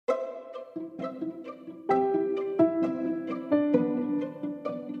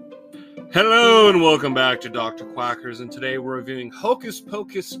Hello and welcome back to Dr. Quackers, and today we're reviewing Hocus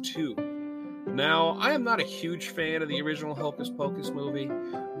Pocus 2. Now, I am not a huge fan of the original Hocus Pocus movie,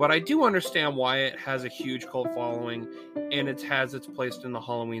 but I do understand why it has a huge cult following and it has its place in the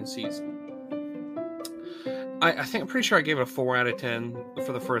Halloween season. I'm pretty sure I gave it a 4 out of 10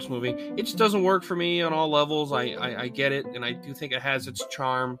 for the first movie. It just doesn't work for me on all levels. I get it, and I do think it has its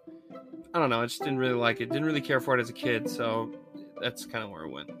charm. I don't know, I just didn't really like it. Didn't really care for it as a kid, so that's kind of where it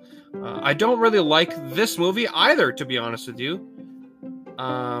went. I don't really like this movie either, to be honest with you.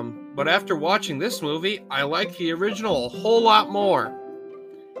 But after watching this movie, I like the original a whole lot more.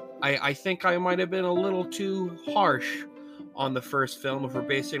 I think I might have been a little too harsh on the first film if we're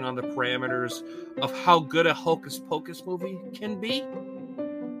basing on the parameters of how good a Hocus Pocus movie can be.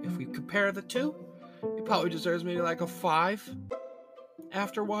 If we compare the two, it probably deserves maybe like a 5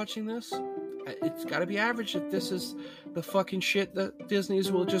 after watching this. It's got to be average if this is the fucking shit that Disney's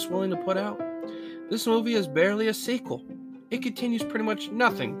just willing to put out. This movie is barely a sequel. It continues pretty much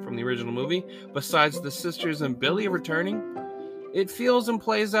nothing from the original movie, besides the sisters and Billy returning. It feels and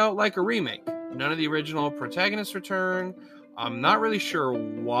plays out like a remake. None of the original protagonists return. I'm not really sure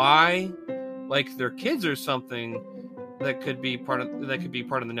why. Like their kids or something that could be part of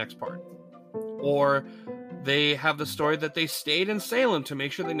the next part. Or they have the story that they stayed in Salem to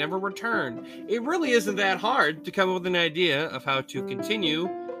make sure they never returned. It really isn't that hard to come up with an idea of how to continue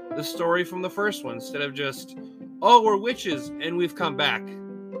the story from the first one, instead of just, oh, we're witches and we've come back.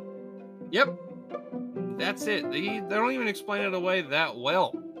 Yep, that's it. They don't even explain it away that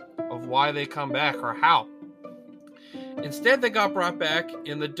well of why they come back or how. Instead, they got brought back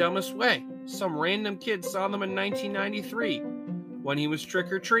in the dumbest way. Some random kid saw them in 1993 when he was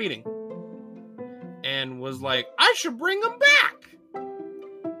trick-or-treating and was like, I should bring them back.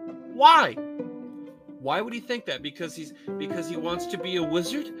 Why? Why would he think that? Because he wants to be a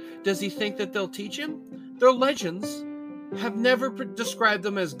wizard? Does he think that they'll teach him? Their legends have never described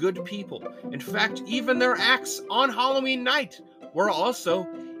them as good people. In fact, even their acts on Halloween night were also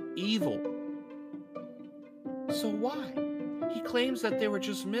evil. So why? He claims that they were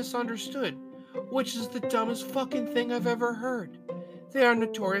just misunderstood, which is the dumbest fucking thing I've ever heard. They are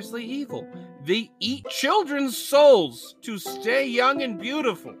notoriously evil. They eat children's souls to stay young and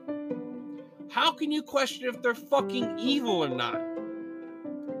beautiful. How can you question if they're fucking evil or not?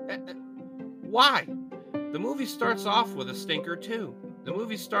 Why? The movie starts off with a stinker too. The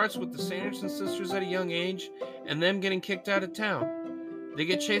movie starts with the Sanderson sisters at a young age and them getting kicked out of town. They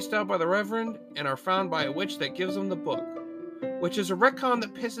get chased out by the Reverend and are found by a witch that gives them the book, which is a retcon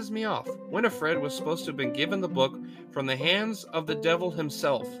that pisses me off. Winifred was supposed to have been given the book from the hands of the devil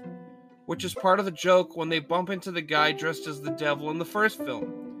himself, which is part of the joke when they bump into the guy dressed as the devil in the first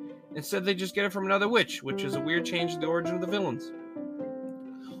film. Instead, they just get it from another witch, which is a weird change in the origin of the villains.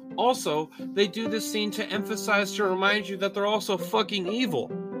 Also, they do this scene to emphasize, to remind you that they're also fucking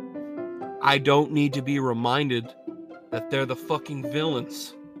evil. I don't need to be reminded that they're the fucking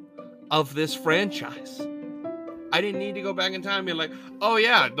villains of this franchise. I didn't need to go back in time and be like, oh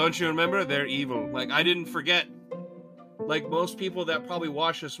yeah, don't you remember? They're evil. Like, I didn't forget. Like most people that probably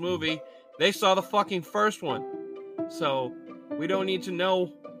watch this movie, they saw the fucking first one. So, we don't need to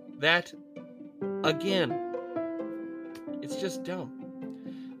know that again. It's just dumb.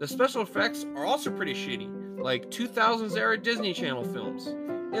 The special effects are also pretty shitty. Like 2000s era Disney Channel films.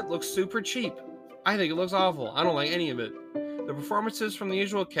 It looks super cheap. I think it looks awful. I don't like any of it. The performances from the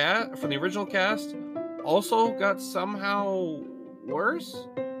original cast also got somehow worse.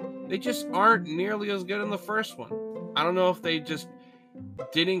 They just aren't nearly as good in the first one. I don't know if they just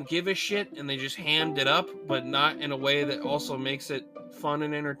didn't give a shit and they just hammed it up, but not in a way that also makes it fun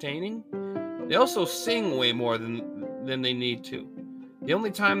and entertaining. They also sing way more than they need to. The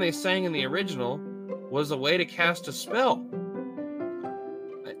only time they sang in the original was a way to cast a spell.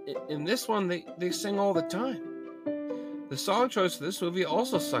 In this one, they sing all the time. The song choice for this movie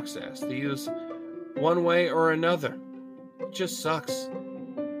also sucks ass. They use One Way or Another. It just sucks.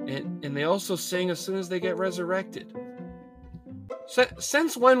 And they also sing as soon as they get resurrected.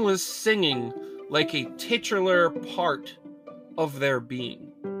 Since when was singing like a titular part of their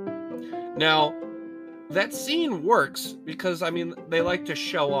being? Now, that scene works because, I mean, they like to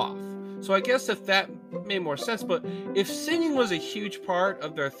show off. So I guess if that made more sense, but if singing was a huge part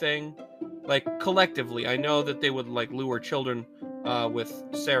of their thing, like collectively, I know that they would like lure children with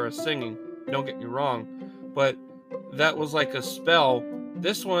Sarah singing, don't get me wrong, but that was like a spell.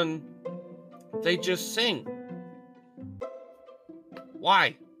 This one, they just sing.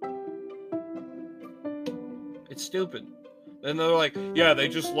 Why? It's stupid. And they're like, yeah, they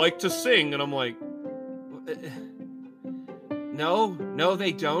just like to sing. And I'm like, no,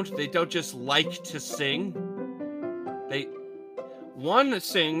 they don't. They don't just like to sing. One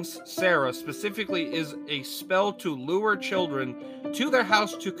sings, Sarah specifically, is a spell to lure children to their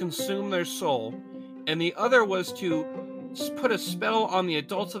house to consume their soul. And the other was to put a spell on the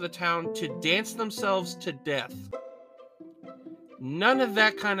adults of the town to dance themselves to death. None of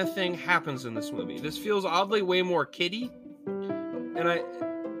that kind of thing happens in this movie. This feels oddly way more kiddie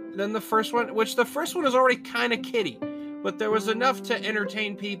than the first one, which the first one is already kind of kiddie. But there was enough to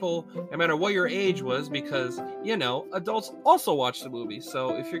entertain people, no matter what your age was, because, adults also watch the movie.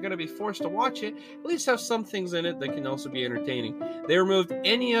 So if you're going to be forced to watch it, at least have some things in it that can also be entertaining. They removed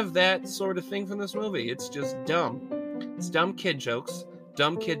any of that sort of thing from this movie. It's just dumb. It's dumb kid jokes,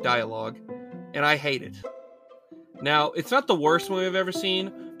 dumb kid dialogue, and I hate it. Now, it's not the worst movie I've ever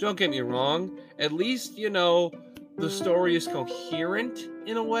seen. Don't get me wrong. At least, the story is coherent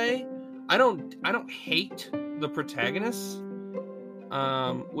in a way. I don't hate the protagonist,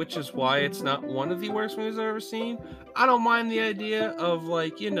 which is why it's not one of the worst movies I've ever seen. I don't mind the idea of,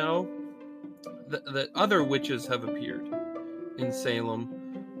 the other witches have appeared in Salem,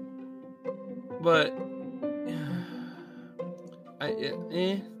 but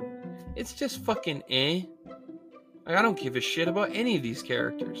it's just fucking I don't give a shit about any of these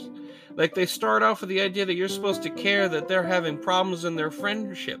characters. Like, they start off with the idea that you're supposed to care that they're having problems in their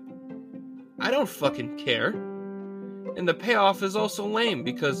friendship. I don't fucking care. And the payoff is also lame,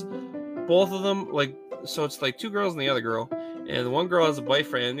 because both of them, so it's like two girls and the other girl, and the one girl has a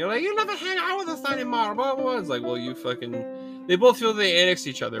boyfriend, and you're like, you never hang out with us anymore, blah, blah, blah. It's like, well, they both feel they annex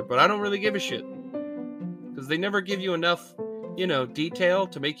each other, but I don't really give a shit. Because they never give you enough, detail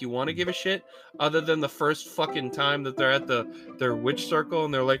to make you want to give a shit, other than the first fucking time that they're at their witch circle,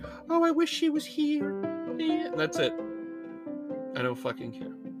 and they're like, oh, I wish she was here. Yeah. That's it. I don't fucking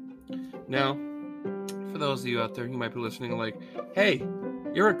care. Now, for those of you out there who might be listening, like, hey,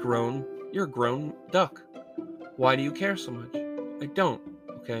 you're a grown duck. Why do you care so much? I don't,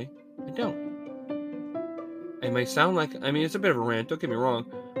 okay? I don't. It may sound like, it's a bit of a rant, don't get me wrong,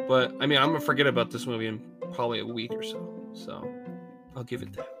 but, I'm going to forget about this movie in probably a week or so I'll give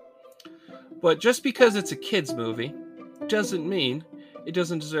it that. But just because it's a kid's movie doesn't mean it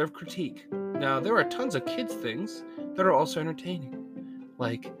doesn't deserve critique. Now, there are tons of kids' things that are also entertaining.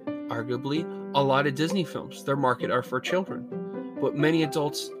 Like, arguably, a lot of Disney films, their market are for children, but many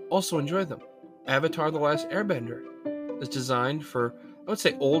adults also enjoy them. Avatar: The Last Airbender is designed for, I would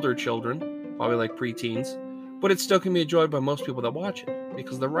say, older children, probably like preteens, but it still can be enjoyed by most people that watch it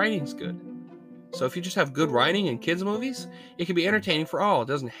because the writing's good. So if you just have good writing in kids' movies, it can be entertaining for all. It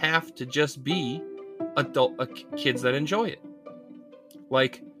doesn't have to just be kids that enjoy it.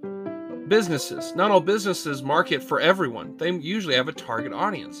 Like businesses. Not all businesses market for everyone. They usually have a target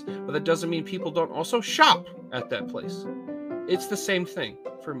audience, but that doesn't mean people don't also shop at that place. It's the same thing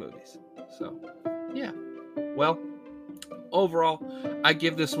for movies. So, yeah. Well, overall, I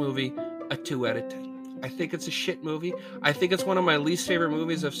give this movie a 2 out of 10. I think it's a shit movie. I think it's one of my least favorite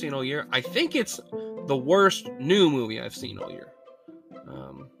movies I've seen all year. I think it's the worst new movie I've seen all year.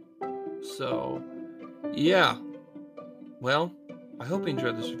 So, yeah. Well, I hope you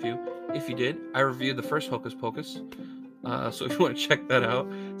enjoyed this review. If you did, I reviewed the first Hocus Pocus. So if you want to check that out,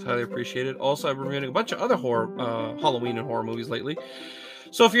 it's highly appreciated. Also, I've been reviewing a bunch of other Halloween and horror movies lately.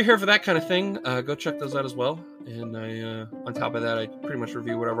 So if you're here for that kind of thing, go check those out as well. And on top of that, I pretty much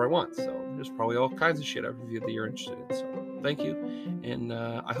review whatever I want. So there's probably all kinds of shit I've reviewed that you're interested in. So thank you. And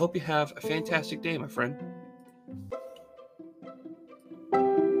I hope you have a fantastic day, my friend.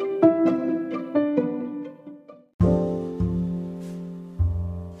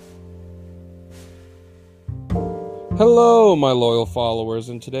 Hello, my loyal followers,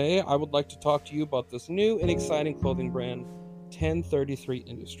 and today I would like to talk to you about this new and exciting clothing brand, 1033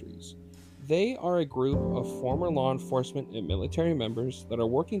 Industries. They are a group of former law enforcement and military members that are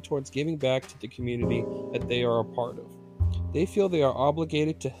working towards giving back to the community that they are a part of. They feel they are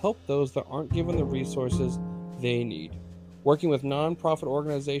obligated to help those that aren't given the resources they need. Working with non-profit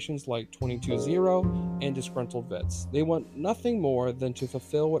organizations like 220 and Disgruntled Vets, they want nothing more than to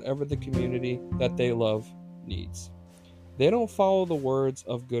fulfill whatever the community that they love needs. They don't follow the words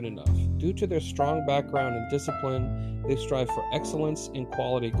of good enough. Due to their strong background and discipline, they strive for excellence in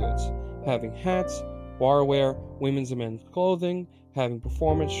quality goods, having hats, barware, women's and men's clothing, having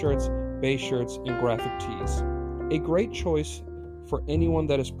performance shirts, base shirts, and graphic tees. A great choice for anyone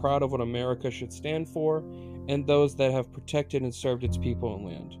that is proud of what America should stand for and those that have protected and served its people and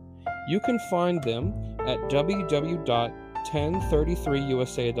land. You can find them at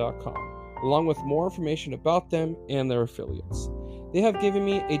www.1033usa.com. along with more information about them and their affiliates. They have given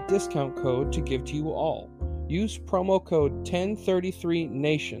me a discount code to give to you all. Use promo code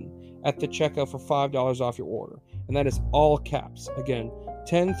 1033NATION at the checkout for $5 off your order. And that is all caps. Again,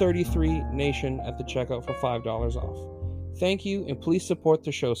 1033NATION at the checkout for $5 off. Thank you, and please support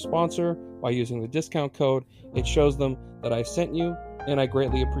the show's sponsor by using the discount code. It shows them that I sent you, and I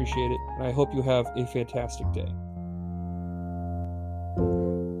greatly appreciate it, and I hope you have a fantastic day.